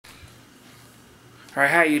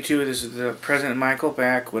Alright, hi YouTube, this is the President Michael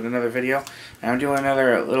back with another video. I'm doing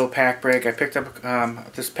another little pack break. I picked up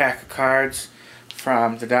this pack of cards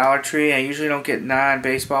from the Dollar Tree. I usually don't get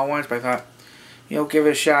non-baseball ones, but I thought, give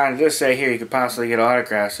it a shot. And it does say here you could possibly get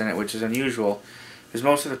autographs in it, which is unusual. Because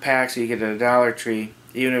most of the packs that you get at the Dollar Tree,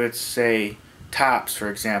 even if it's, say, Tops, for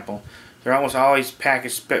example, they're almost always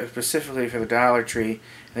packaged specifically for the Dollar Tree.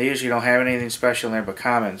 And they usually don't have anything special in there but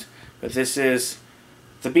commons. But this is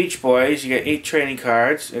the Beach Boys. You get 8 trading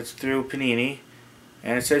cards. It's through Panini.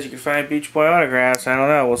 And it says you can find Beach Boy autographs. I don't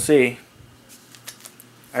know. We'll see.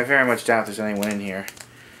 I very much doubt there's anyone in here.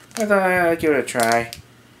 I thought I'd give it a try.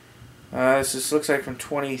 This looks like from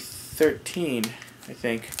 2013, I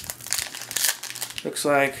think. Looks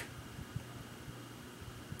like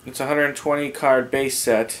it's a 120 card base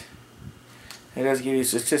set. It does give you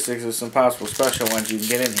statistics of some possible special ones you can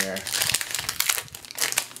get in here.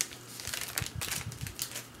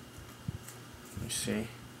 Let me see.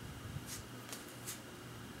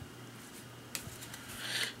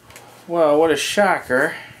 Well, what a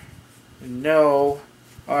shocker. No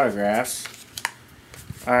autographs.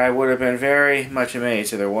 I would have been very much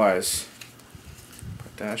amazed if there was.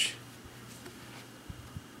 Dash.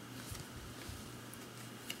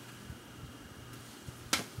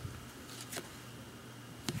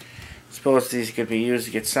 Suppose these could be used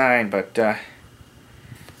to get signed, but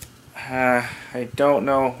I don't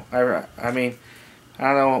know. I mean,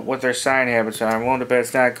 I don't know what their sign habits are. I'm willing to bet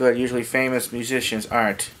it's not good. Usually famous musicians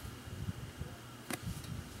aren't.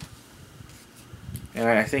 And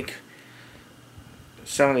I think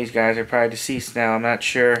some of these guys are probably deceased now. I'm not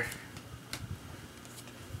sure.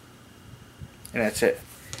 And that's it.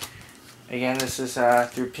 Again, this is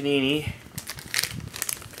through Panini.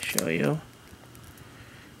 Show you.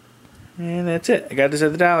 And that's it. I got this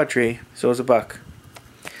at the Dollar Tree. So it's $1.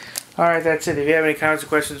 Alright, that's it. If you have any comments or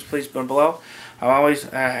questions, please put them below. I'm always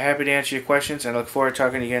happy to answer your questions, and I look forward to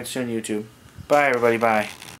talking to you again soon, YouTube. Bye, everybody. Bye.